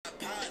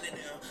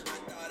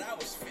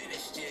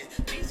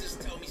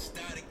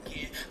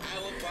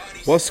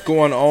What's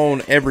going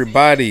on,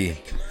 everybody?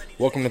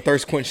 Welcome to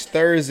Thirst Quench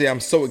Thursday. I'm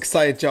so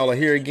excited y'all are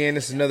here again.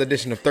 This is another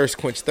edition of Thirst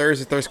Quench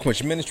Thursday, Thirst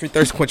Quench Ministry,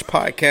 Thirst Quench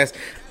Podcast.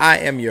 I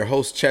am your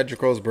host, Chadrick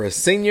Roseborough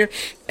Sr.,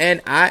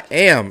 and I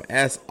am,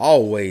 as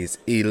always,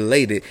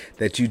 elated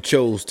that you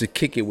chose to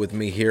kick it with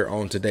me here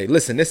on today.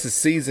 Listen, this is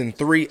Season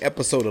 3,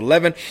 Episode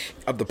 11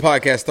 of the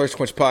podcast, Thirst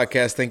Quench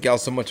Podcast. Thank y'all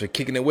so much for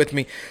kicking it with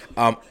me.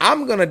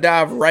 I'm going to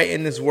dive right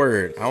in this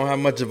word. I don't have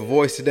much of a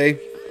voice today.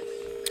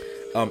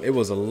 It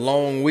was a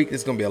long week.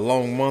 It's going to be a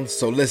long month.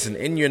 So listen,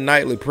 in your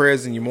nightly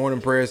prayers and your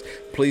morning prayers,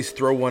 please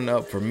throw one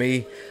up for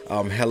me.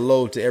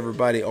 Hello to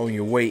everybody on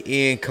your way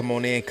in. Come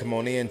on in.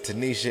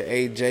 Tanisha,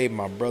 AJ,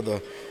 my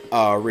brother,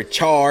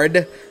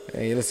 Richard.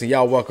 Hey, listen,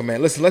 y'all welcome,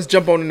 man. Listen, let's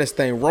jump on in this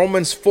thing.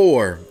 Romans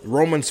 4,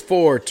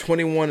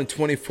 21 and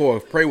 24.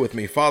 Pray with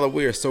me. Father,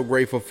 we are so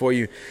grateful for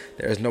you.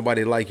 There's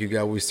nobody like you,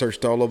 God. We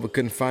searched all over,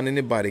 couldn't find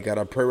anybody. God,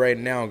 I pray right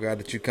now, God,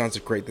 that you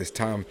consecrate this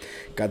time.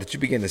 God, that you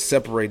begin to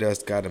separate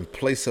us, God, and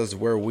place us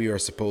where we are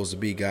supposed to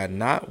be, God.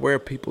 Not where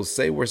people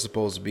say we're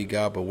supposed to be,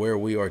 God, but where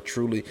we are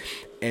truly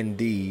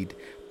indeed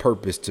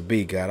purpose to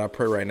be, God. I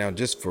pray right now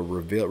just for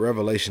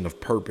revelation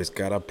of purpose,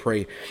 God. I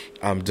pray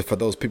for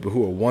those people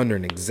who are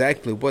wondering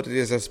exactly what it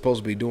is they're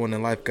supposed to be doing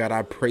in life, God.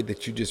 I pray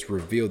that you just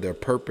reveal their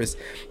purpose,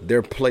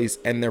 their place,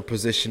 and their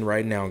position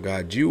right now,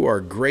 God. You are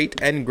great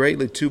and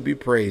greatly to be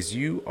praised.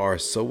 You are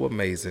so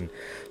amazing.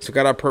 So,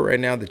 God, I pray right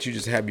now that you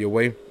just have your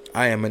way.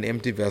 I am an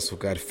empty vessel,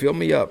 God. Fill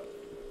me up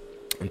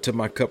until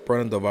my cup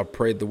runneth over. I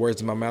pray the words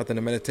of my mouth and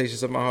the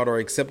meditations of my heart are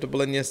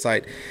acceptable in your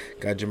sight.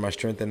 God, you're my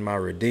strength and my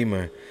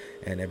redeemer.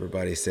 And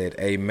everybody said,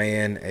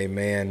 amen,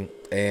 amen,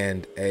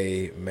 and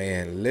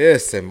amen.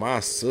 Listen, my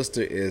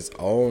sister is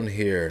on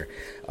here.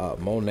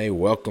 Monet,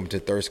 welcome to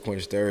Thirst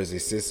Quench Thursday.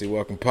 Sissy,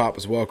 welcome.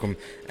 Pops, welcome.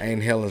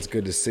 Aunt Helen's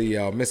good to see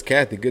y'all. Miss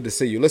Kathy, good to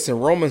see you. Listen,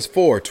 Romans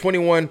 4,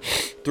 21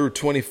 through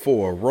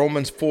 24.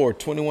 Romans 4,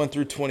 21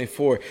 through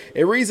 24.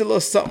 It reads a little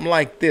something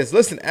like this.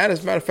 Listen,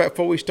 as a matter of fact,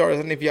 before we start,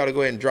 I need y'all to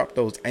go ahead and drop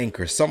those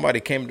anchors.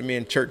 Somebody came to me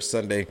in church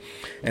Sunday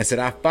and said,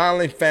 I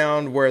finally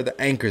found where the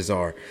anchors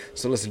are.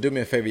 So listen, do me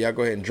a favor. Y'all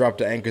go ahead and drop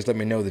the anchors. Let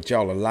me know that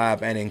y'all are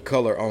live and in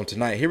color on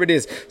tonight. Here it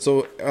is.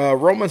 So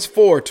Romans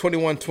 4,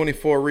 21,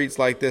 24 reads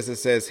like this. It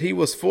says, he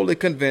was fully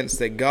convinced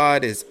that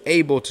God is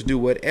able to do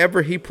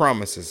whatever he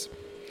promises.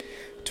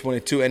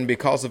 22, and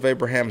because of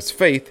Abraham's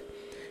faith,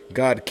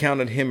 God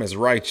counted him as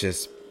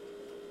righteous.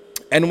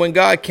 And when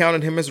God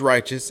counted him as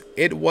righteous,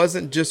 it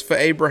wasn't just for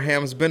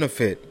Abraham's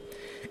benefit.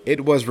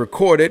 It was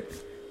recorded,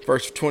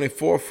 verse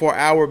 24, for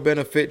our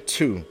benefit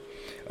too,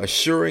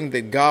 assuring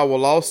that God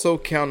will also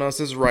count us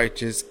as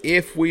righteous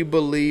if we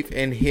believe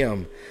in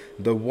him,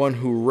 the one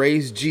who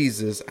raised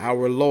Jesus,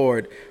 our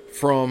Lord,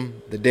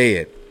 from the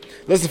dead.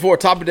 Listen, for a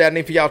topic that I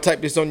need for y'all,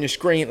 type this on your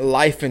screen: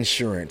 life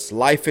insurance.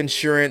 Life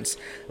insurance.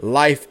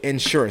 Life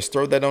insurance.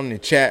 Throw that on the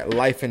chat.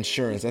 Life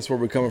insurance. That's where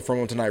we're coming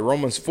from tonight.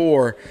 Romans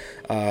 4,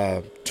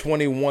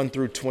 21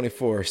 through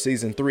 24.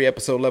 Season 3,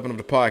 episode 11 of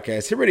the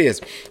podcast. Here it is.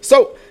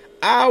 So,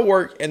 I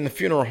work in the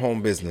funeral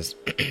home business.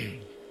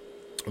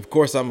 Of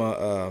course, I'm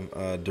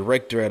a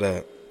director at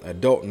a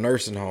adult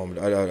nursing home.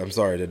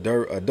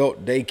 The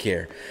adult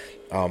daycare.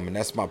 And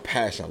that's my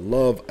passion. I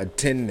love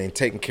attending and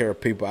taking care of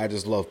people. I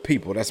just love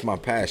people. That's my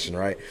passion,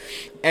 right?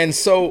 And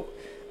so,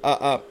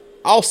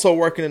 also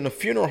working in the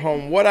funeral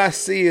home, what I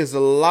see is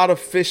a lot of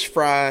fish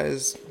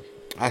fries.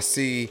 I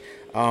see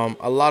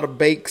a lot of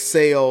bake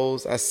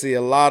sales. I see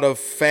a lot of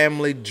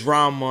family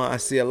drama. I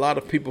see a lot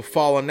of people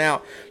falling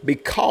out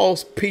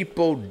because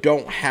people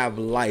don't have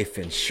life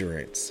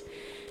insurance.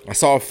 I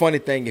saw a funny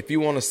thing. If you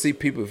want to see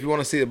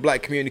the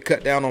black community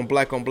cut down on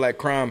black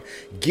crime,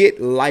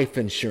 get life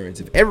insurance.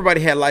 If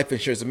everybody had life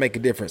insurance, it'd make a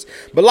difference.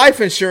 But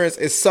life insurance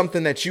is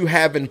something that you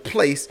have in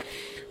place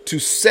to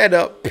set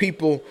up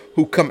people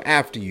who come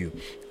after you.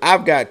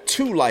 I've got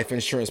 2 life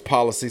insurance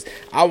policies.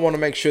 I want to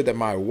make sure that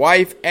my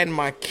wife and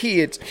my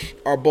kids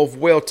are both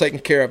well taken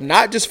care of,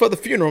 not just for the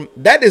funeral.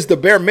 That is the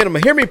bare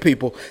minimum. Hear me,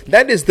 people.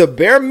 That is the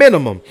bare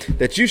minimum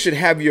that you should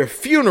have your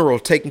funeral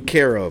taken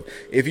care of.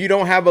 If you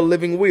don't have a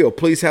living will,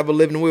 please have a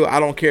living will. I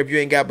don't care if you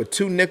ain't got but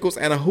 2 nickels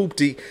and a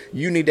hoopty.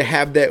 You need to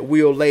have that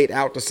will laid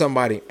out to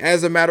somebody.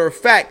 As a matter of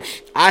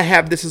fact, I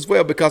have this as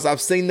well because I've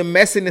seen the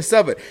messiness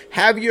of it.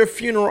 Have your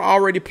funeral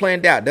already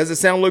planned out. Does it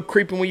sound a little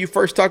creepy when you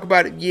first talk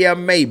about it? Yeah,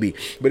 maybe.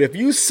 But if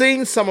you've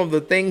seen some of the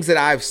things that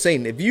I've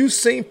seen, if you've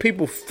seen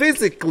people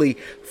physically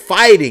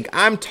fighting,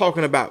 I'm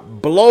talking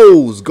about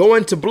blows,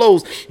 going to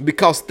blows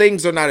because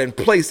things are not in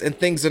place and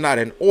things are not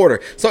in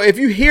order. So if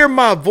you hear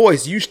my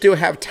voice, you still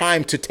have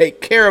time to take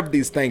care of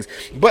these things.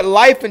 But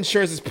life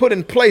insurance is put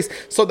in place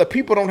so that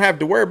people don't have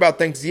to worry about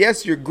things.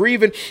 Yes, you're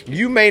grieving.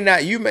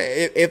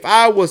 If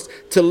I was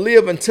to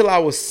live until I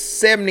was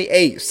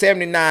 78,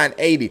 79,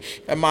 80,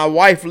 and my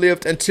wife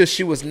lived until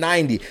she was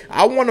 90,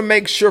 I want to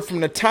make sure from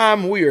the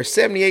time we are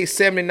 79, 78,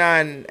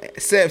 79,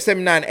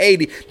 79,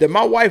 80, that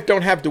my wife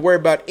don't have to worry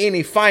about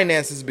any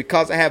finances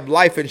because I have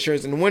life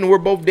insurance. And when we're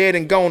both dead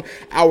and gone,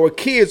 our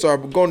kids are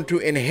going to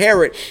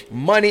inherit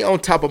money on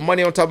top of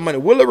money on top of money.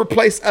 Will it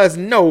replace us?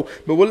 No.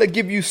 But will it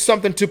give you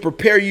something to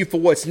prepare you for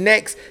what's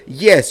next?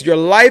 Yes. Your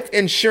life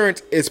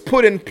insurance is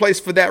put in place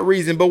for that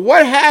reason. But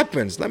what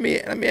happens? Let me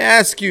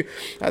ask you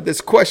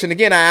this question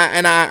again.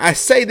 I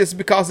say this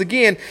because,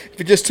 again, if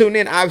you just tune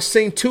in, I've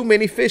seen too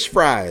many fish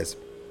fries.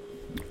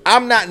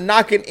 I'm not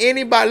knocking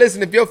anybody.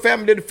 Listen, if your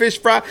family did a fish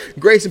fry,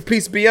 grace and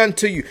peace be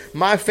unto you.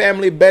 My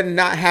family better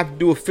not have to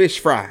do a fish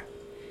fry.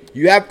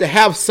 You have to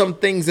have some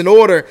things in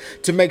order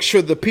to make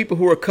sure the people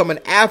who are coming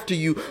after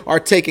you are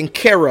taken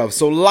care of.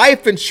 So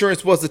life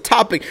insurance was the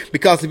topic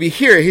because if you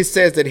hear it, he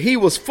says that he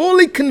was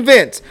fully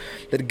convinced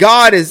that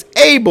God is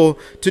able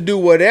to do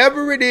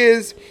whatever it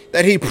is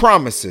that he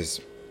promises.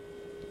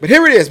 But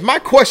here it is. My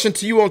question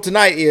to you on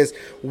tonight is,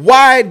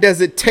 why does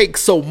it take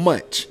so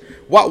much?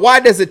 Why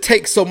does it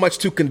take so much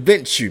to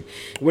convince you?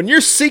 When you're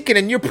seeking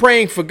and you're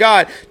praying for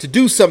God to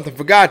do something,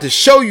 for God to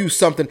show you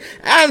something,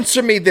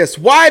 answer me this.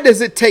 Why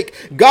does it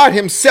take God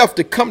himself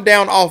to come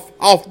down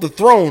off the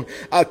throne,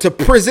 to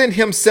present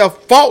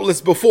himself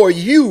faultless before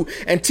you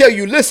and tell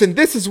you, listen,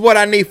 this is what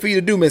I need for you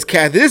to do, Miss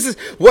Kathy. This is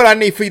what I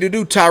need for you to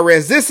do,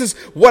 Tyrese. This is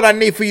what I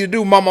need for you to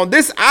do, Mama.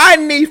 This I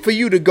need for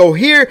you to go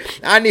here.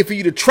 I need for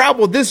you to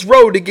travel this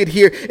road to get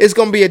here. It's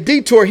going to be a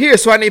detour here,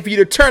 so I need for you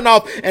to turn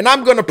off, and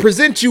I'm going to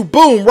present you,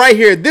 boom, right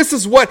here. This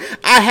is what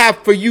I have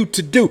for you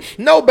to do.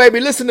 No, baby,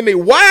 listen to me.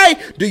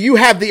 Why do you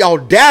have the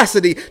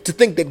audacity to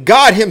think that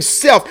God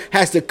himself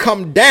has to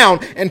come down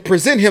and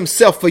present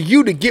himself for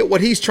you to get what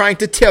he's trying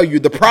to tell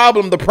you? The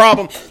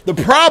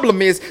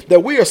problem is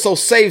that we are so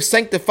saved,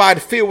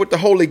 sanctified, filled with the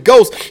Holy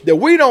Ghost that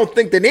we don't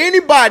think that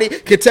anybody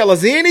can tell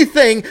us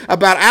anything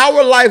about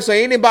our lives or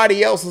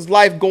anybody else's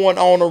life going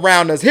on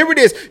around us. Here it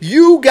is.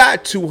 You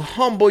got to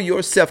humble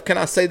yourself. Can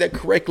I say that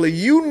correctly?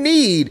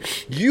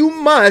 You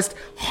must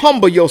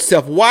humble yourself.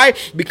 Why?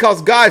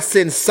 Because God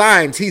sends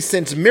signs. He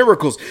sends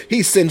miracles.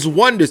 He sends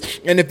wonders.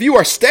 And if you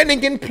are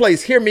standing in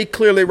place, hear me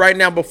clearly right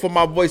now before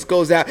my voice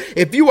goes out.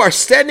 If you are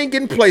standing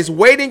in place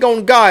waiting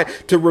on God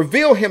to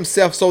reveal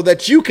himself so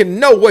that you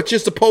can know what you're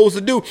supposed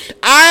to do,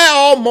 I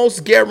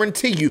almost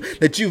guarantee you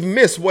that you've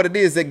missed what it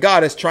is that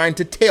God is trying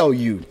to tell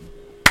you.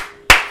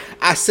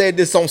 I said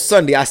this on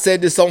Sunday.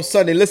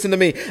 Listen to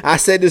me. I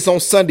said this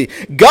on Sunday.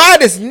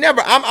 God is never,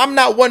 I'm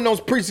not one of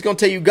those preachers going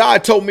to tell you,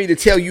 God told me to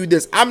tell you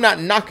this. I'm not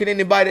knocking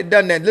anybody that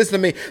done that. Listen to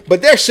me.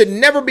 But there should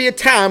never be a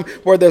time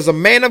where there's a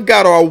man of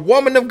God or a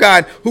woman of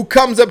God who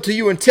comes up to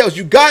you and tells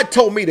you, God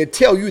told me to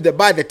tell you that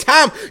by the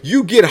time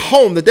you get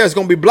home, that there's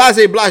going to be blase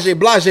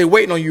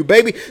waiting on you,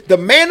 baby. The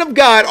man of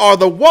God or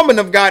the woman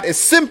of God is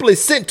simply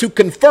sent to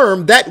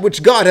confirm that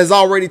which God has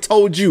already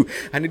told you.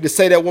 I need to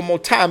say that one more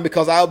time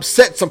because I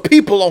upset some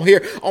people on here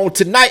on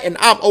tonight, and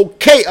I'm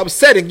okay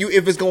upsetting you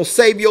if it's going to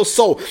save your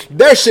soul.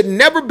 There should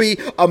never be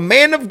a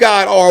man of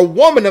God or a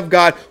woman of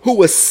God who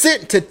was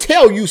sent to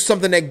tell you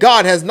something that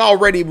God has not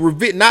already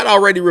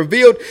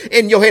revealed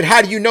in your head.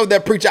 How do you know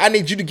that, preacher? I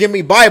need you to give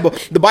me Bible.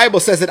 The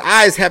Bible says that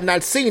eyes have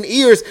not seen,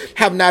 ears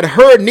have not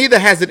heard, neither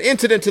has it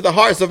entered into the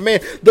hearts of man.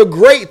 The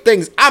great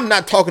things, I'm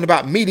not talking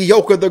about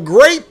mediocre, the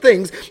great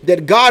things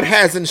that God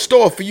has in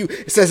store for you.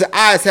 It says that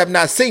eyes have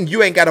not seen.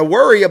 You ain't got to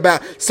worry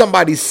about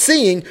somebody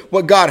seeing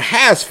what God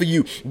has for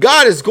you.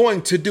 God is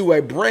going to do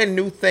a brand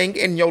new thing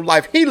in your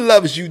life. He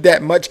loves you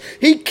that much.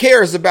 He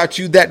cares about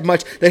you that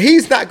much that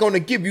he's not going to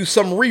give you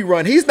some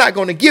rerun. He's not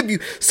going to give you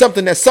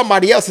something that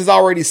somebody else has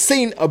already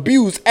seen,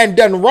 abused, and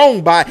done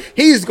wrong by.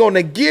 He's going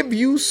to give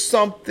you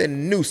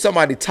something new.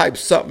 Somebody type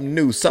something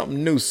new.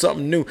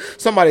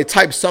 Somebody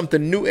type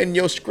something new in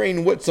your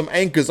screen with some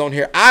anchors on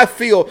here. I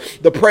feel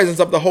the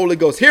presence of the Holy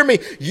Ghost. Hear me.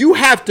 You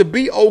have to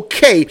be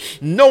okay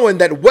knowing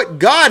that what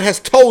God has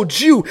told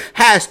you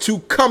has to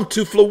come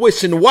to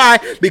fruition. Why?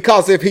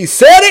 Because if he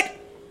said it,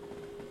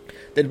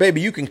 then baby,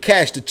 you can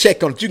cash the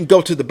check on it. You can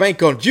go to the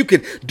bank on it. You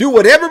can do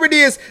whatever it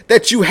is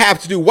that you have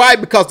to do. Why?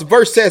 Because the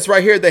verse says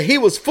right here that he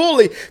was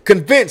fully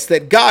convinced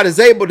that God is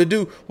able to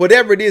do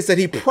whatever it is that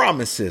he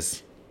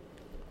promises.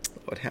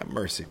 Lord have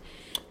mercy.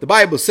 The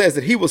Bible says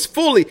that he was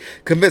fully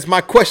convinced.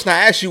 My question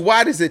I ask you,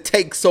 why does it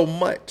take so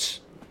much?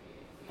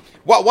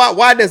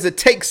 Why does it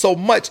take so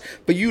much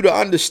for you to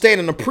understand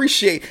and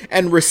appreciate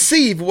and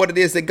receive what it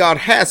is that God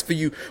has for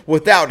you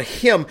without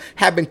him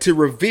having to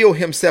reveal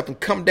himself and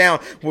come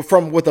down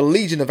with a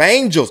legion of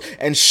angels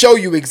and show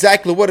you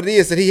exactly what it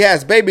is that he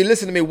has? Baby,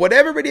 listen to me.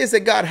 Whatever it is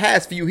that God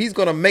has for you, he's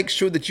going to make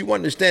sure that you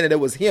understand that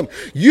it was him.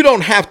 You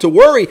don't have to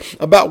worry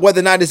about whether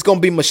or not it's going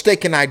to be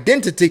mistaken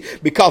identity,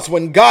 because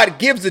when God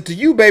gives it to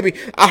you, baby,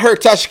 I heard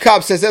Tasha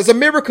Cobb says there's a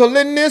miracle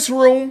in this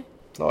room.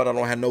 Lord, I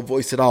don't have no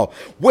voice at all.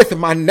 With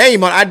my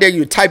name on, I dare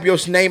you to type your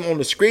name on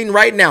the screen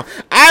right now.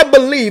 I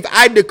believe,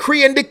 I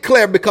decree and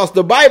declare, because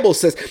the Bible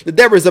says that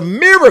there is a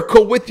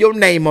miracle with your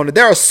name on it.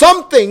 There are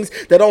some things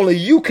that only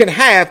you can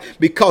have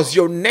because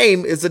your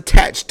name is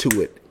attached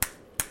to it.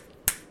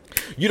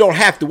 you don't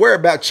have to worry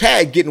about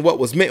Chad getting what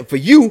was meant for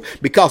you,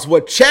 because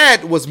what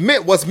Chad was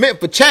meant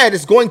for Chad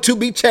is going to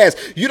be Chad's.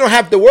 You don't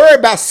have to worry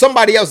about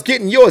somebody else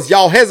getting yours.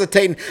 Y'all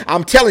hesitating.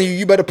 I'm telling you,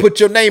 you better put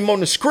your name on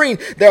the screen.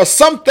 There are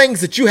some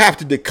things that you have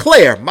to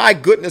declare. My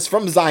goodness,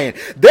 from Zion.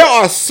 There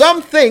are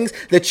some things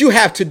that you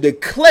have to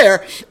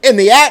declare in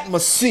the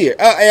atmosphere.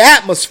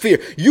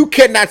 You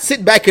cannot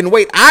sit back and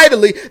wait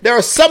idly. There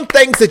are some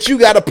things that you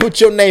got to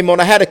put your name on.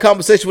 I had a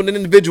conversation with an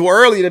individual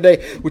earlier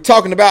today. We're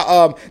talking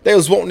about they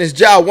was wanting this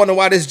job, wondering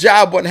why this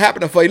job wasn't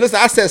happening for you. Listen,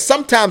 I said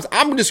sometimes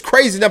I'm just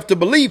crazy enough to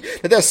believe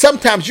that there's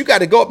sometimes you got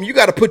to go up and you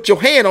got to put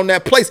your hand on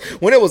that place.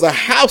 When it was a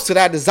house that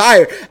I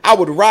desired, I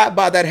would ride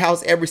by that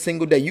house every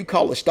single day. You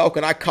call it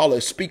stalking, I call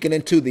it speaking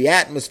into the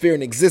atmosphere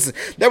and existence.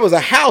 There was a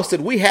house that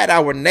we had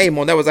our name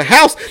on. There was a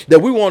house that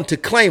we wanted to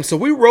claim. So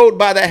we rode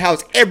by that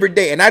house every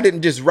day. And I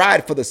didn't just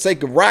ride for the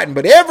sake of riding,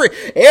 but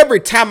every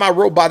time I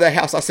rode by that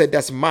house, I said,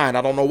 that's mine.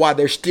 I don't know why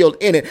they're still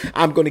in it.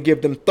 I'm going to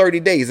give them 30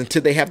 days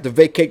until they have to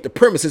vacate the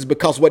premises,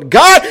 because what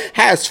God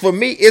has for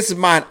me is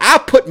mine. I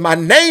put my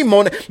name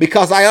on it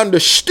because I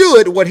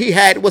understood what he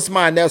had was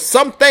mine. There's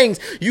some things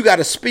you got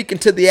to speak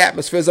into the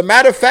atmosphere. As a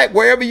matter of fact,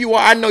 wherever you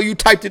are, I know you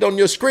typed it on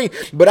your screen,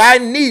 but I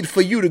need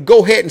for you to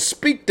go ahead and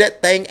speak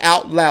that thing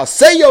out loud.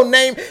 Say your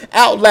name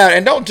out loud,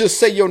 and don't just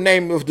say your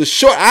name with the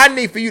short. I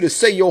need for you to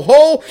say your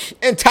whole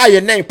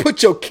entire name.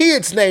 Put your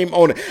kid's name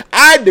on it.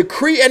 I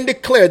decree and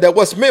declare that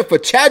what's meant for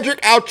Chadrick,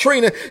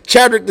 Altrina,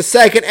 Chadrick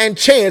II, and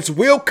Chance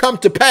will come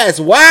to pass.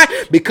 Why?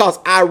 Because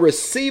I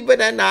receive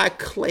it and I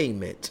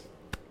claim it.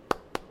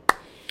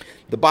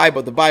 The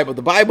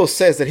Bible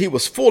says that he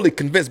was fully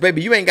convinced.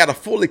 Baby, you ain't got to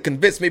fully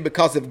convince me,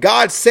 because if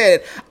God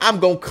said it,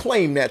 I'm going to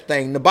claim that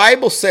thing. The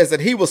Bible says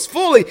that he was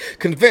fully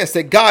convinced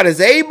that God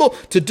is able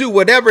to do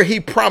whatever he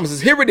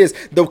promises. Here it is.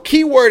 The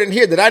key word in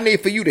here that I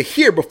need for you to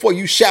hear before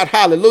you shout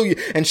hallelujah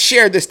and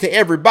share this to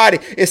everybody.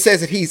 It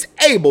says that he's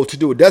able to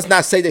do it. It does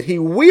not say that he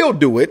will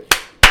do it.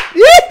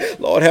 Yeah.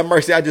 Lord have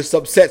mercy. I just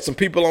upset some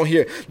people on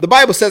here. The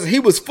Bible says that he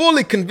was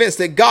fully convinced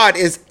that God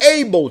is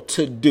able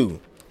to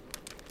do.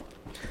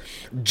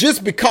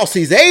 Just because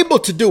he's able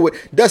to do it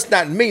does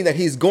not mean that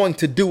he's going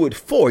to do it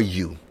for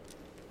you.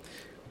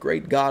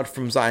 Great God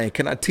from Zion.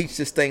 Can I teach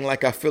this thing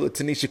like I feel it?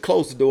 Tanisha,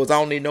 close the doors. I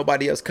don't need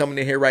nobody else coming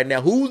in here right now.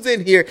 Who's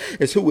in here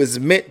is who is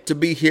meant to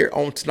be here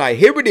on tonight.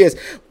 Here it is.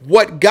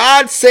 What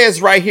God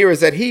says right here is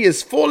that he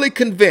is fully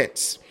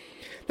convinced.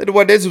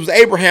 What this was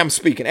Abraham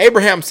speaking.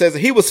 Abraham says that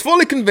he was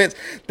fully convinced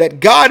that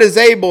God is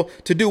able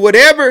to do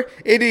whatever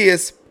it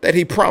is that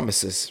he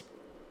promises.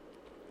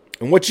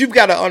 And what you've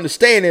got to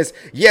understand is,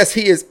 yes,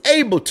 he is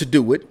able to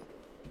do it,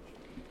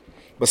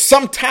 but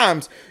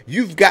sometimes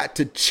you've got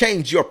to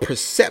change your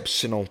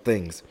perception on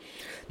things.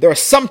 There are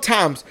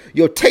sometimes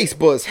your taste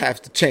buds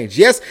have to change.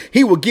 Yes,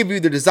 he will give you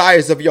the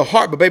desires of your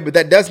heart, but baby,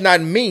 that does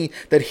not mean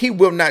that he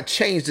will not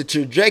change the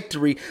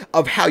trajectory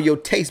of how your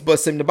taste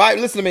buds seem. The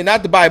Bible, listen to me,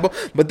 not the Bible,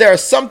 but there are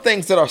some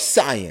things that are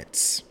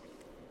science.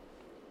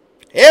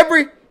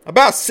 Every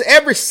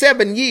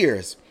 7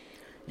 years,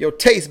 your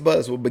taste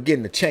buds will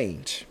begin to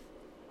change.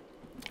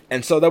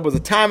 And so there was a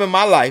time in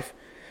my life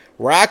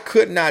where I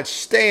could not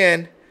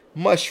stand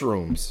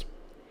mushrooms.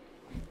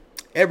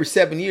 Every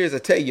 7 years, I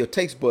tell you, your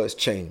taste buds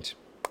change.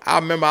 I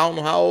remember, I don't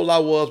know how old I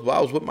was, but I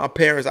was with my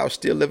parents. I was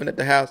still living at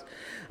the house.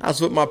 I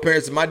was with my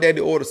parents, and my daddy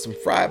ordered some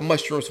fried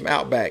mushrooms from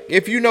Outback.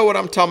 If you know what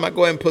I'm talking about,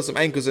 go ahead and put some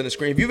anchors in the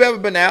screen. If you've ever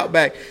been to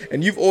Outback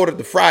and you've ordered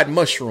the fried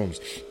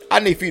mushrooms, I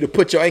need for you to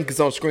put your anchors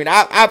on screen.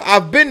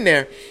 I've been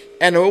there,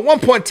 and at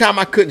one point in time,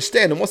 I couldn't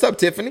stand them. What's up,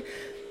 Tiffany?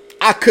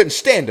 I couldn't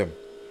stand them.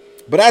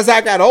 But as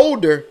I got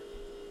older,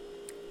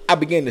 I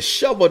began to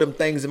shovel them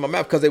things in my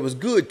mouth because they was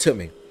good to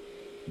me.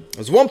 There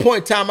was one point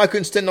in time I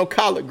couldn't stand no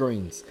collard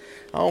greens.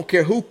 I don't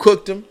care who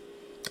cooked them.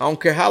 I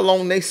don't care how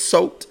long they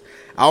soaked.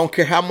 I don't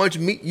care how much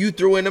meat you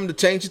threw in them to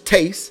change the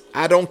taste.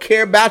 I don't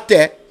care about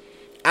that.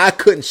 I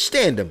couldn't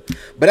stand them.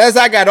 But as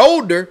I got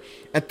older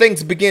and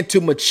things began to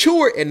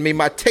mature in me,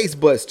 my taste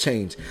buds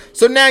changed.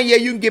 So now, yeah,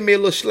 you can give me a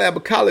little slab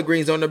of collard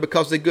greens on there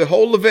because they're good.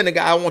 Whole of vinegar,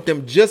 I want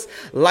them just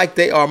like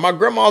they are. My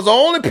grandma's the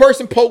only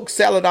person poke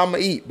salad I'm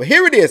going to eat. But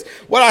here it is.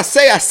 What I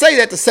say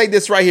that to say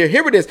this right here.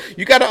 Here it is.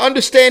 You got to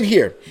understand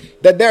here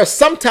that there are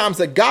sometimes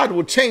that God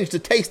will change the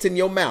taste in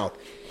your mouth.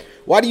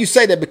 Why do you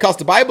say that? Because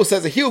the Bible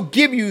says that he'll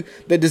give you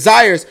the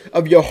desires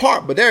of your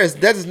heart. But that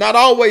does not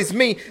always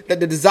mean that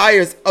the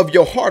desires of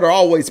your heart are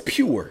always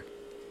pure.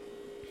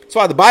 That's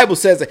why the Bible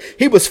says that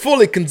he was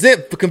fully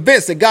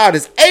convinced that God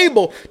is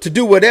able to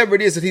do whatever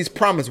it is that he's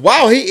promised.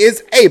 While he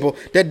is able,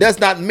 that does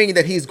not mean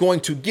that he's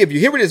going to give you.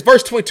 Here it is,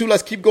 verse 22.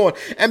 Let's keep going.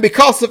 And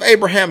because of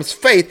Abraham's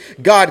faith,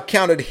 God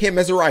counted him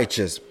as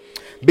righteous.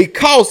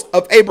 Because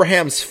of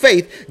Abraham's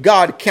faith,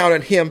 God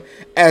counted him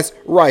as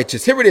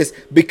righteous. Here it is.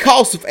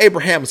 Because of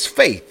Abraham's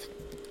faith.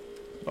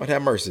 Lord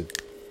have mercy.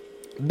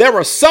 There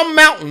are some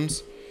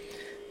mountains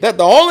that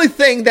the only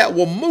thing that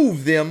will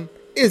move them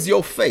is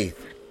your faith.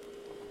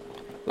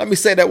 Let me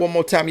say that one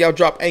more time. Y'all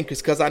drop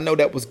anchors because I know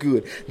that was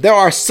good. There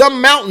are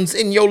some mountains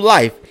in your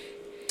life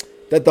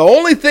that the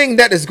only thing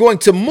that is going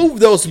to move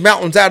those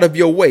mountains out of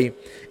your way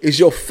is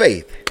your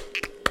faith.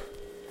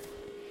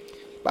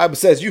 Bible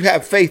says you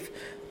have faith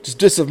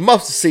just of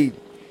mustard seed.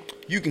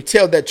 You can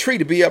tell that tree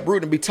to be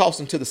uprooted and be tossed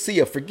into the sea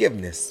of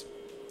forgiveness.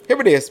 Here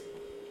it is.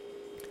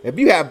 If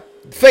you have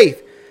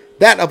faith,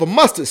 that of a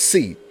mustard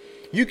seed,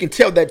 you can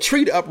tell that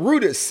tree to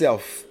uproot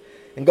itself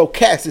and go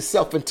cast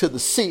itself into the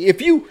sea.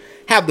 If you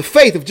have the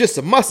faith of just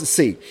a mustard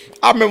seed.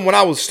 I remember when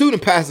I was a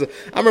student pastor,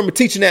 I remember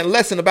teaching that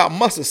lesson about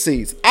mustard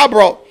seeds. I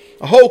brought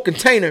a whole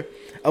container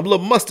of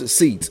little mustard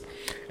seeds.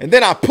 And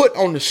then I put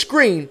on the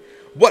screen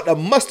what a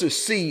mustard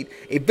seed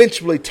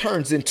eventually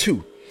turns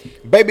into.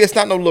 Baby, it's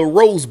not no little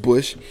rose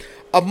bush.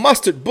 A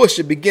mustard bush,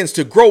 it begins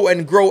to grow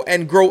and grow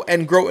and grow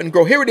and grow and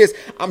grow. Here it is.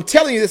 I'm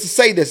telling you this to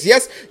say this.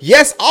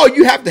 Yes, all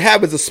you have to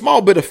have is a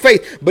small bit of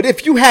faith. But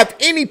if you have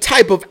any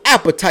type of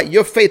appetite,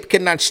 your faith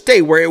cannot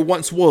stay where it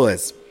once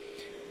was.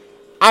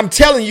 I'm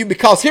telling you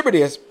because here it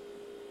is.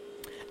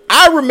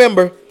 I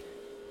remember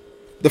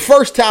the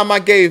first time I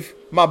gave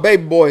my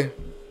baby boy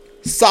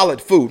solid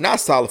food,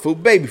 not solid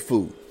food, baby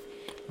food,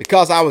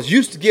 because I was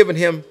used to giving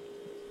him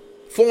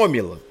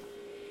formula.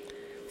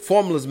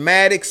 Formula's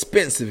mad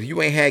expensive.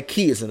 You ain't had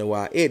kids in a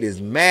while. It is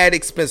mad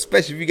expensive,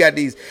 especially if you got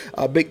these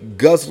big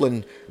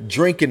guzzling,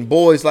 drinking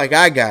boys like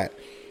I got.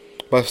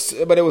 But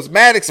it was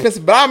mad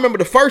expensive. But I remember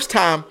the first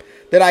time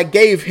that I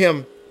gave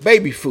him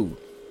baby food.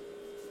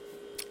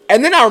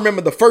 And then I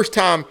remember the first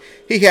time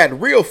he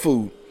had real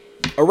food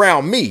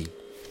around me.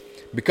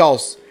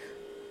 Because,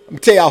 let me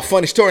tell y'all a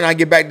funny story and I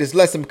get back to this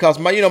lesson because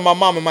my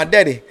mom and my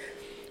daddy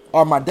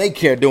are my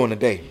daycare during the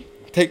day.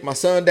 Take my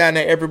son down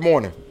there every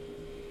morning.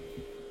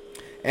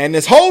 And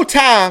this whole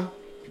time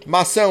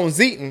my son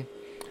was eating,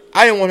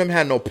 I didn't want him to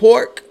have no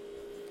pork,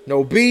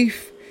 no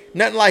beef,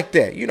 nothing like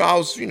that. I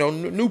was,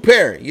 new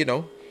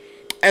parent,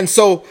 And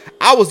so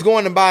I was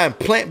going and buying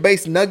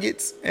plant-based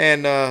nuggets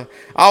and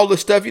all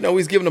this stuff. We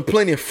was giving him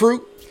plenty of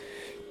fruit.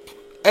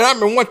 And I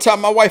remember one time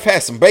my wife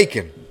had some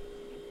bacon.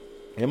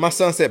 And my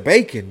son said,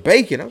 bacon.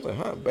 I was like,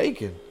 huh,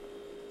 bacon?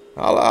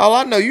 All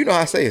I know,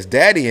 how I say is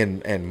daddy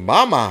and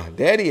mama.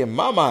 Daddy and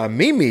mama and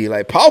Mimi,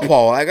 like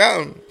Paw. Like,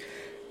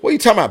 what are you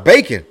talking about,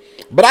 bacon?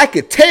 But I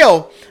could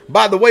tell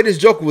by the way this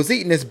joker was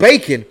eating this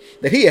bacon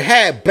that he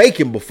had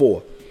bacon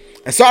before.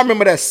 And so I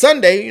remember that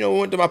Sunday, we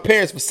went to my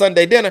parents for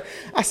Sunday dinner.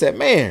 I said,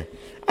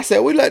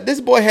 we let this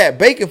boy had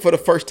bacon for the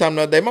first time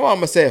the other day. My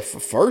mama said, for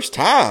first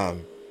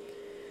time?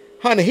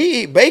 Honey,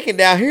 he eat bacon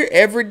down here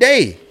every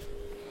day.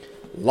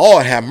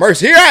 Lord have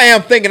mercy. Here I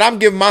am thinking I'm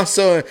giving my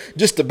son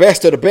just the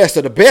best of the best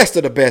of the best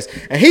of the best.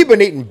 And he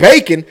been eating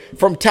bacon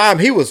from time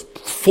he was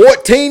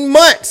 14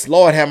 months.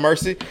 Lord have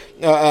mercy.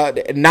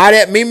 Not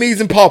at Mimi's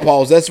and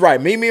Pawpaws. That's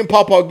right. Mimi and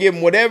Pawpaw give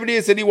him whatever it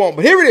is that he want.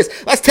 But here it is.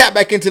 Let's tap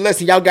back into the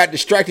lesson. Y'all got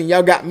distracted.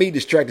 Y'all got me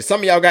distracted.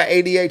 Some of y'all got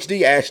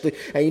ADHD, Ashley,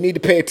 and you need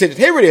to pay attention.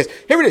 Here it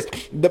is.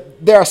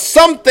 There are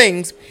some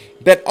things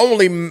that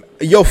only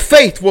your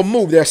faith will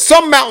move. There are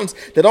some mountains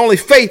that only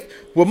faith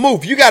will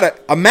move. You got to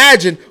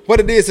imagine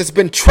what it is that's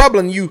been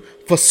troubling you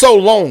for so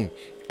long.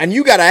 And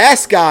you got to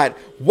ask God,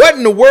 what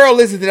in the world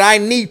is it that I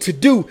need to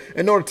do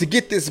in order to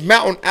get this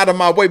mountain out of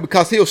my way?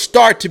 Because he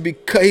started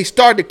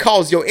to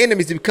cause your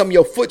enemies to become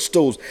your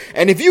footstools.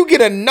 And if you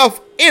get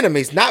enough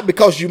enemies, not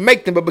because you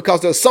make them, but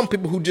because there's some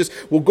people who just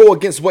will go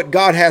against what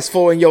God has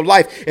for in your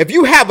life. If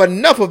you have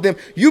enough of them,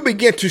 you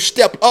begin to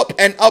step up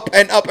and up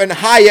and up and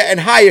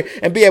higher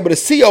and be able to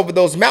see over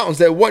those mountains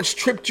that once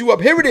tripped you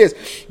up. Here it is,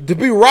 to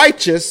be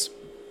righteous,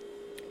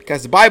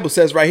 because the Bible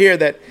says right here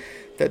that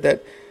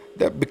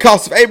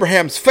because of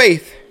Abraham's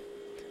faith,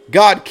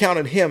 God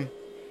counted him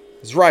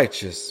as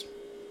righteous.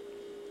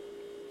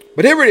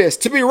 But here it is.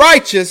 To be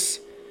righteous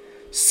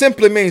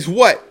simply means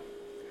what?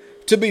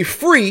 To be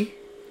free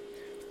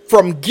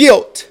from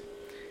guilt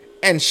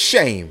and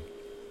shame.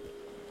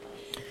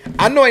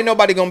 I know ain't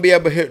nobody going to be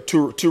able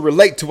to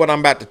relate to what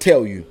I'm about to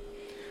tell you.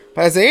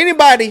 But has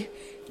anybody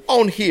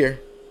on here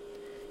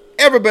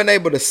ever been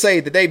able to say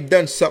that they've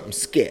done something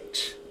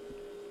sketch?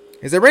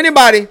 Is there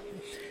anybody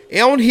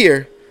on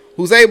here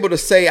who's able to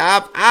say,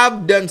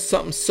 I've done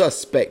something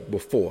suspect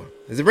before?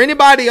 Is there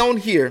anybody on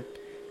here?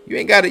 You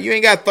ain't got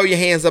to throw your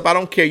hands up. I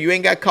don't care. You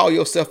ain't got to call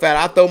yourself out.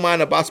 I throw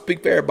mine up. I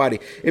speak for everybody.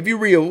 If you're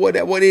real, what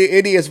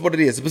it is, what it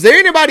is. Is there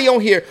anybody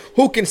on here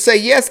who can say,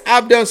 yes,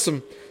 I've done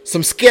some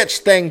sketch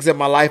things in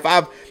my life.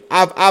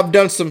 I've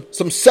done some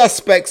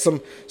suspect,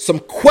 some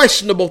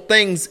questionable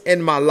things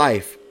in my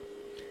life.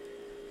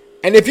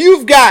 And if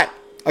you've got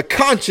a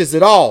conscience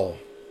at all,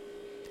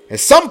 at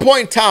some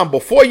point in time,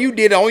 before you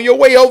did it, on your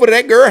way over to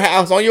that girl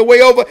house, on your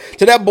way over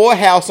to that boy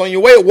house, on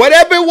your way,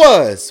 whatever it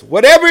was,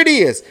 whatever it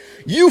is,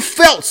 you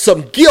felt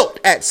some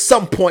guilt at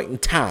some point in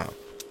time.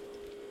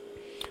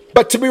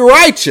 But to be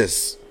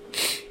righteous,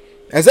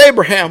 as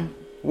Abraham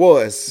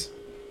was,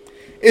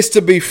 is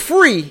to be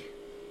free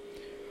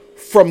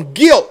from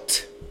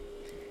guilt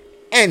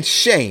and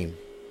shame.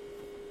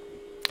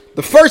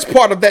 The first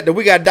part of that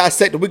we got to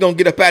dissect, that we're going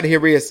to get up out of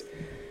here is,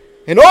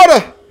 in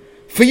order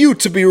for you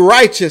to be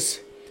righteous,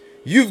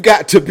 you've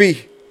got to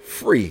be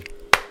free.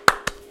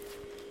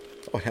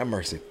 Oh, have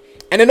mercy.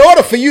 And in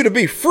order for you to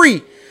be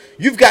free,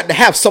 you've got to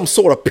have some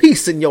sort of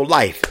peace in your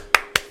life.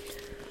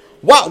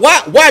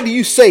 Why do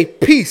you say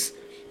peace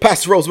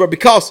Pastor Roseberry,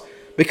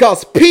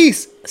 because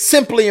peace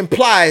simply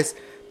implies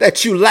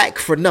that you lack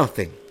for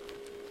nothing.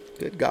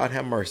 Good God,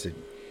 have mercy.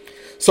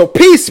 So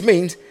peace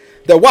means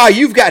that while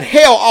you've got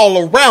hell all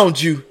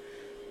around you,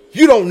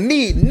 you don't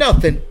need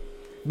nothing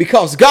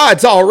because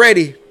God's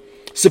already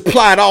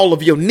supplied all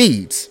of your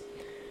needs.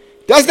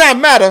 Does not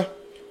matter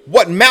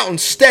what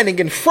mountain's standing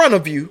in front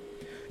of you,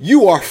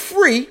 you are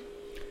free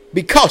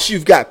because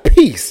you've got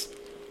peace.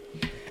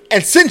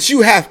 And since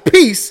you have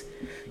peace,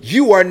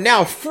 you are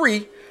now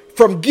free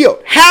from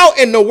guilt. How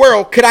in the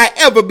world could I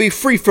ever be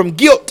free from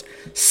guilt,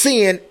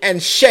 sin,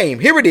 and shame?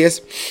 Here it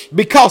is.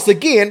 Because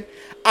again,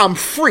 I'm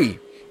free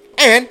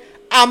and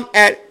I'm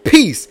at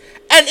peace.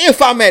 And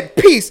if I'm at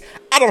peace,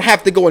 I don't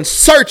have to go and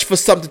search for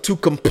something to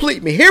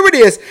complete me. Here it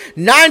is.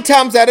 9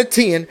 times out of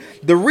 10,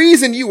 the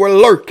reason you were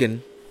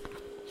lurking,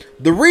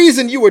 the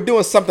reason you were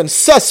doing something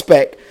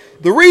suspect,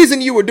 the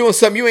reason you were doing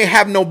something you ain't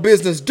have no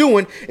business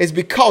doing is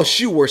because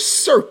you were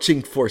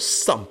searching for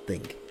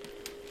something.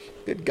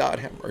 Good God,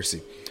 have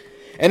mercy.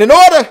 And in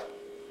order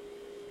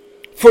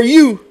for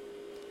you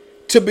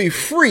to be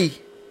free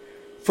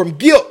from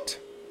guilt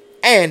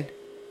and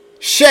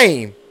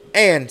shame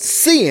and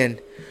sin,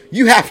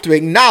 you have to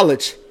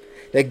acknowledge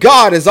that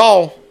God is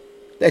all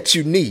that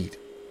you need.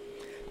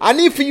 I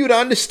need for you to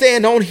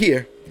understand on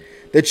here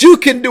that you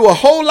can do a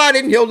whole lot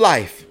in your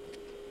life,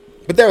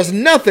 but there's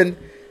nothing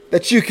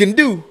that you can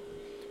do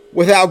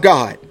without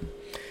God.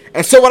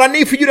 And so what I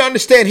need for you to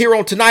understand here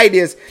on tonight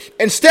is,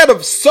 instead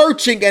of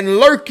searching and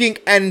lurking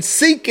and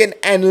seeking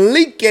and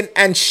leaking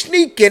and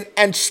sneaking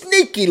and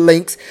sneaky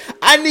links,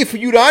 I need for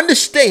you to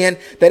understand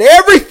that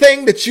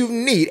everything that you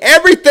need,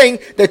 everything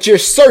that you're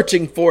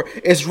searching for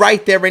is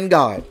right there in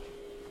God.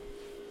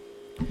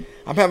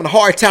 I'm having a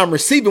hard time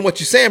receiving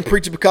what you're saying,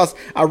 preacher, because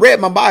I read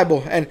my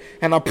Bible and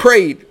I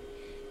prayed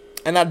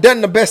and I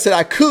done the best that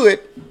I could,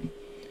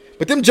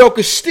 but them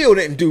jokers still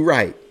didn't do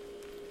right.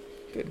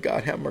 Good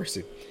God, have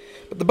mercy.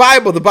 But the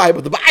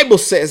Bible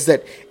says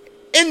that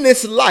in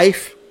this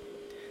life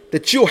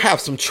that you'll have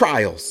some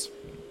trials.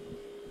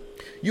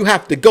 You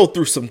have to go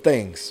through some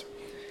things.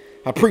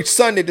 I preached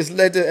Sunday,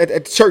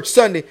 at church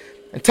Sunday,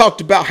 and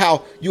talked about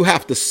how you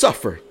have to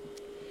suffer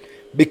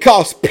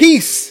because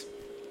peace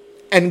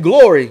and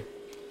glory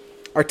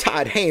are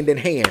tied hand in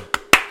hand.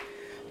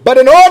 But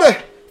in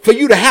order for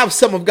you to have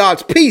some of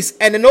God's peace,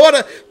 and in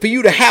order for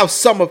you to have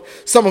some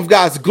of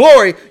God's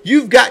glory,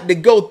 you've got to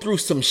go through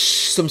some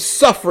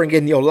suffering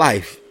in your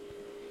life.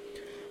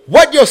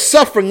 What your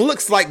suffering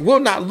looks like will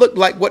not look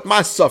like what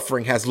my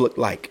suffering has looked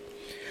like.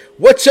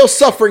 What your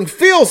suffering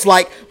feels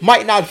like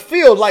might not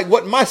feel like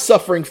what my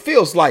suffering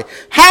feels like.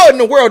 How in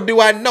the world do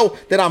I know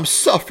that I'm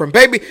suffering?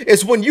 Baby,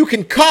 it's when you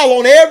can call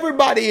on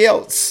everybody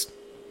else.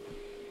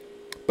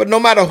 But no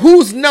matter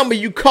whose number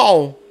you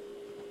call,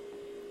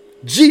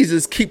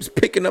 Jesus keeps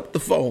picking up the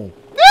phone.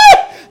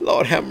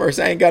 Lord have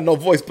mercy. I ain't got no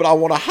voice, but I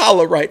want to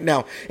holler right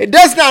now. It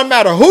does not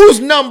matter whose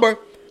number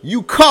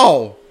you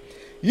call.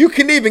 You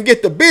can even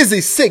get the busy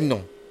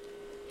signal.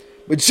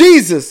 But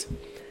Jesus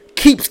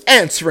keeps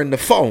answering the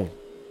phone.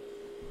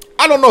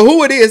 I don't know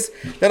who it is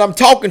that I'm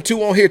talking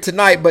to on here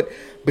tonight, but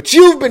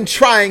you've been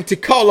trying to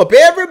call up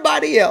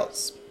everybody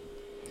else.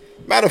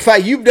 Matter of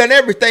fact, you've done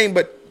everything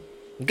but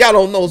got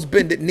on those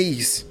bended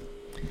knees.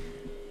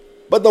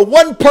 But the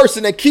one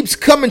person that keeps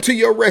coming to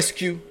your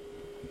rescue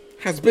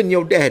has been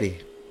your daddy,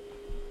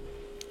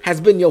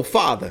 has been your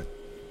father.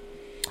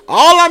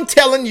 All I'm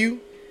telling you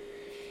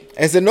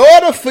is, in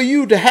order for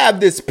you to have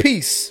this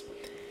peace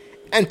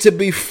and to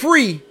be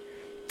free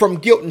from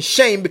guilt and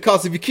shame,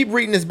 because if you keep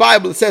reading this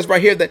Bible, it says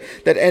right here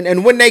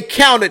that when they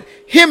counted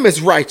him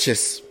as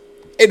righteous,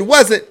 it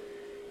wasn't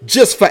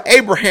just for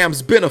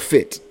Abraham's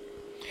benefit.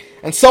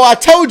 And so I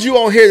told you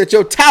on here that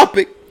your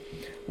topic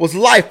was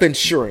life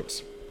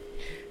insurance.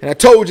 And I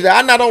told you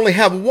that I not only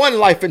have one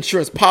life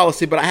insurance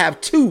policy, but I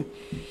have two,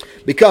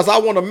 because I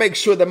want to make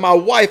sure that my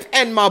wife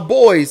and my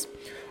boys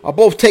are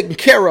both taken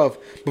care of.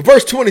 But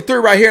verse 23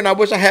 right here, and I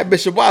wish I had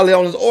Bishop Wiley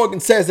on his organ,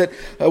 says that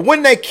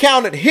when they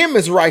counted him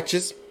as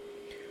righteous,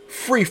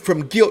 free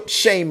from guilt,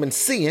 shame, and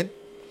sin,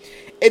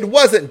 it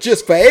wasn't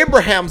just for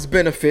Abraham's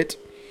benefit,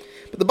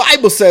 but the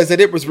Bible says that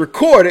it was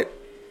recorded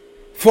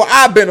for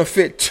our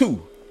benefit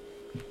too.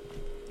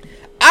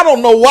 I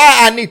don't know why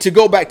I need to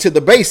go back to the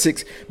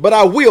basics, but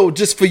I will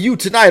just for you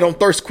tonight on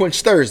Thirst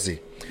Quench Thursday.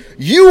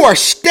 You are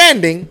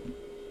standing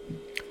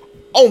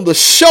on the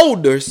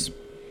shoulders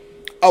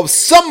of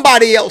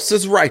somebody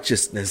else's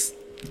righteousness.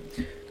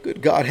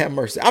 Good God, have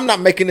mercy. I'm not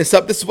making this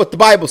up. This is what the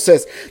Bible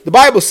says. The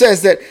Bible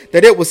says that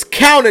it was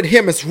counted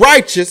him as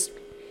righteous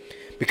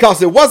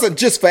because it wasn't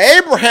just for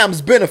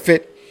Abraham's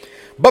benefit,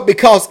 but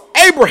because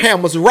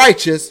Abraham was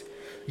righteous,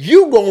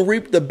 you gonna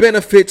reap the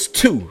benefits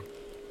too.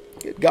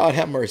 Good God,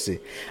 have mercy.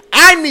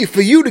 I need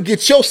for you to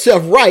get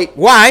yourself right.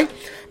 Why?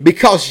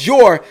 Because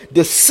your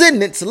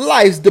descendants'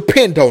 lives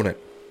depend on it.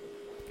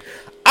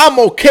 I'm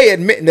okay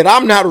admitting that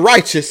I'm not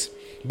righteous,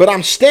 but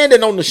I'm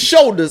standing on the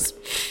shoulders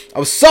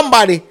of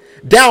somebody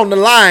down the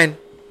line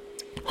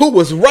who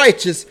was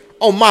righteous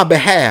on my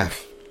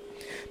behalf.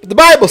 But the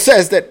Bible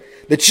says that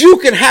that you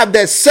can have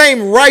that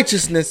same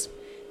righteousness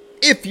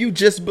if you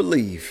just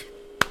believe.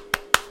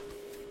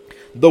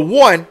 The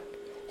one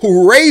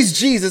who raised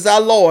Jesus,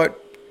 our Lord,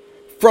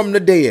 from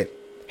the dead.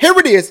 Here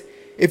it is.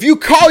 If you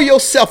call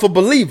yourself a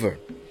believer,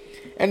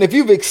 and if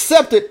you've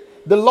accepted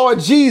the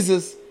Lord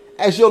Jesus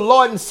as your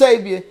Lord and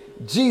Savior,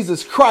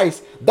 Jesus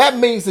Christ, that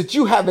means that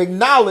you have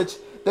acknowledged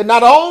that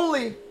not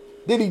only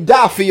did he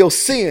die for your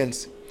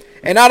sins,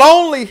 and not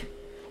only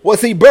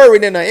was he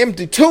buried in an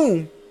empty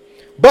tomb,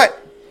 but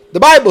the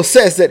Bible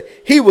says that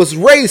he was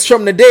raised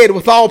from the dead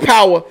with all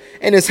power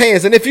in his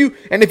hands. And if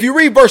you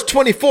read verse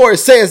 24, it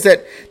says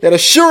that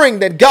assuring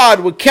that God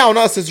would count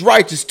us as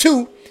righteous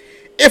too,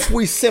 if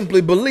we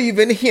simply believe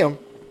in him,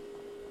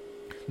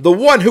 the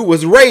one who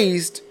was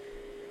raised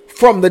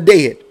from the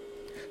dead.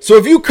 So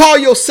if you call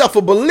yourself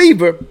a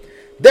believer,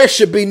 there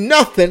should be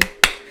nothing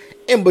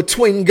in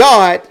between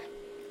God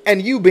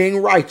and you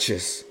being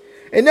righteous.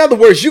 In other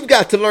words, you've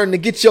got to learn to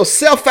get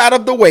yourself out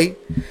of the way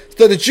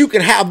so that you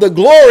can have the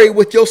glory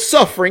with your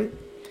suffering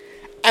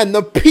and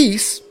the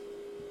peace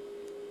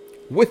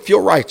with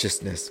your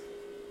righteousness.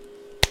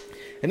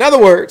 In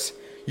other words,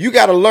 you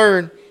got to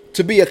learn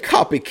to be a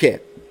copycat.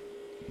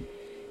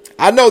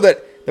 I know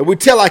that we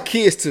tell our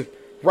kids to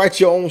write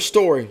your own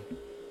story,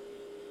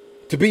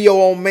 to be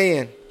your own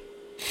man,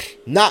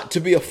 not to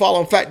be a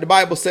follower. In fact, the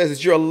Bible says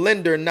that you're a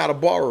lender and not a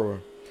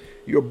borrower.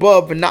 You're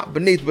above and not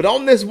beneath. But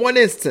on this one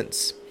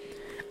instance,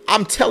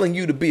 I'm telling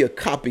you to be a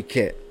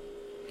copycat.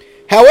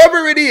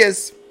 However it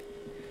is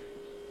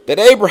that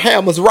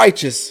Abraham was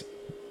righteous,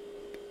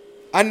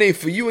 I need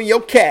for you and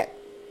your cat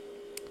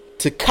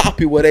to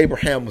copy what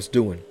Abraham was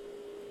doing.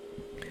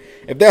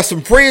 If there's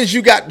some friends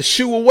you got to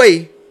shoo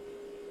away,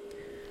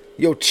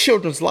 your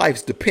children's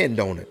lives depend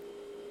on it.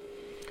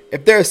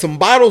 If there are some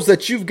bottles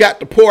that you've got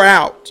to pour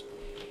out,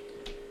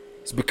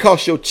 it's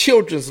because your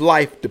children's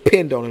life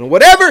depend on it. And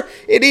whatever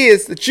it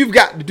is that you've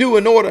got to do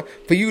in order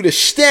for you to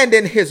stand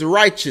in his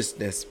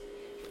righteousness,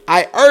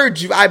 I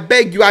urge you, I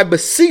beg you, I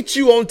beseech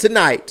you on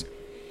tonight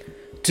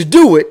to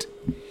do it,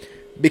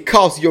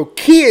 because your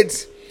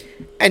kids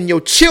and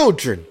your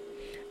children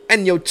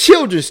and your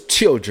children's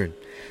children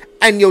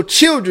and your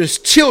children's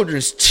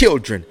children's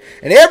children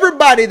and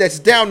everybody that's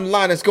down the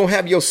line is going to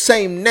have your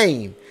same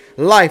name.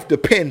 Life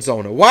depends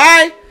on it.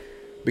 Why?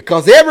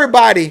 Because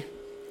everybody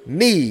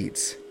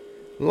needs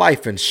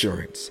life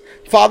insurance.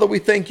 Father, we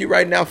thank you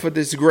right now for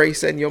this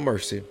grace and your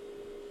mercy.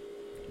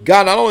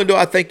 God, not only do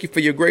I thank you for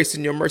your grace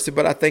and your mercy,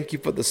 but I thank you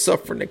for the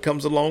suffering that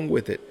comes along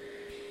with it.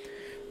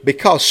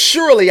 Because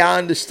surely I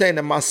understand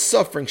that my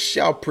suffering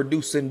shall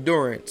produce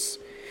endurance.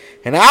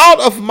 And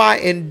out of my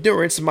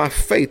endurance, my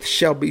faith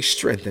shall be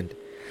strengthened.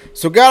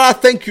 So God, I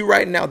thank you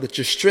right now that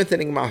you're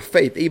strengthening my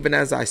faith even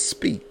as I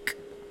speak.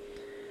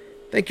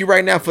 Thank you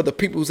right now for the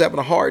people who's having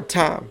a hard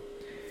time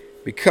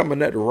becoming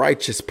that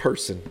righteous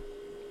person.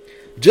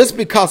 Just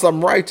because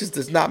I'm righteous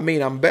does not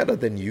mean I'm better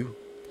than you.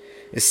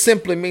 It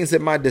simply means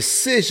that my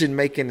decision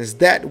making is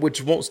that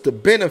which wants to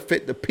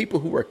benefit the people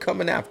who are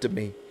coming after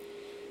me.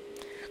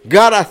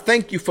 God, I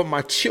thank you for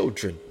my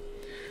children.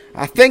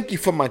 I thank you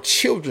for my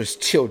children's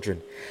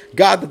children.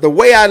 God, that the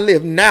way I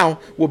live now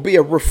will be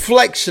a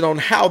reflection on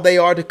how they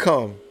are to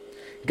come.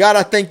 God,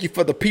 I thank you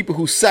for the people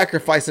who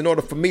sacrifice in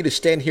order for me to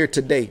stand here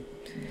today.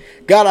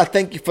 God, I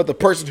thank you for the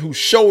person whose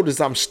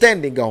shoulders I'm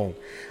standing on.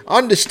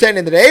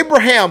 Understanding that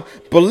Abraham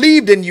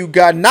believed in you,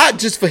 God, not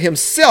just for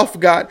himself,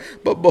 God,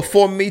 but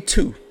before me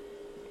too.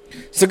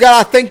 So God,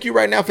 I thank you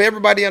right now for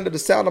everybody under the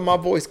sound of my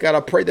voice. God, I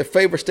pray that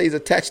favor stays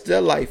attached to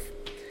their life.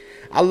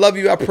 I love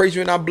you, I praise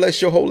you, and I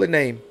bless your holy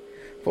name.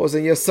 For it's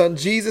in your son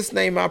Jesus'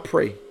 name I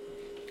pray.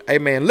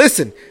 Amen.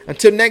 Listen,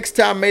 until next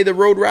time, may the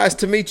road rise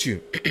to meet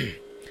you.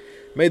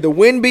 May the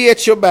wind be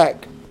at your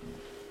back.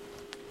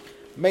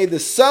 May the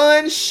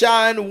sun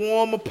shine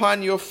warm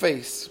upon your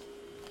face.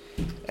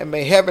 And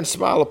may heaven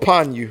smile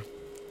upon you.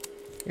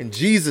 In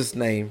Jesus'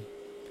 name,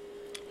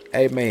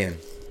 amen.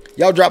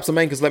 Y'all drop some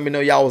anchors. Let me know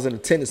y'all was in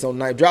attendance on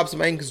night. Drop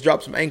some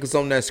anchors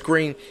on that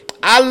screen.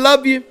 I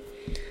love you.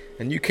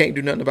 And you can't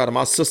do nothing about it.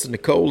 My sister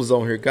Nicole is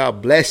on here.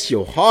 God bless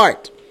your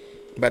heart.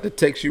 I'm about to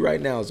text you right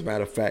now, as a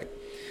matter of fact.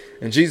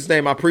 In Jesus'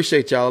 name, I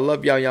appreciate y'all. I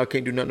love y'all. Y'all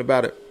can't do nothing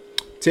about it.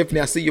 Tiffany,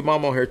 I see your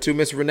mom on here too.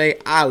 Miss Renee,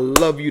 I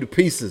love you to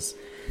pieces.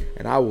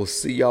 And I will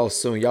see y'all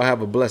soon. Y'all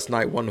have a blessed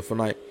night, wonderful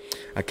night.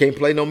 I can't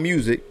play no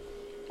music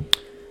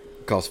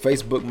because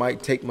Facebook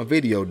might take my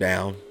video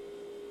down.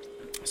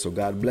 So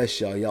God bless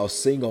y'all. Y'all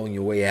sing on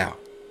your way out.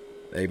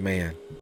 Amen.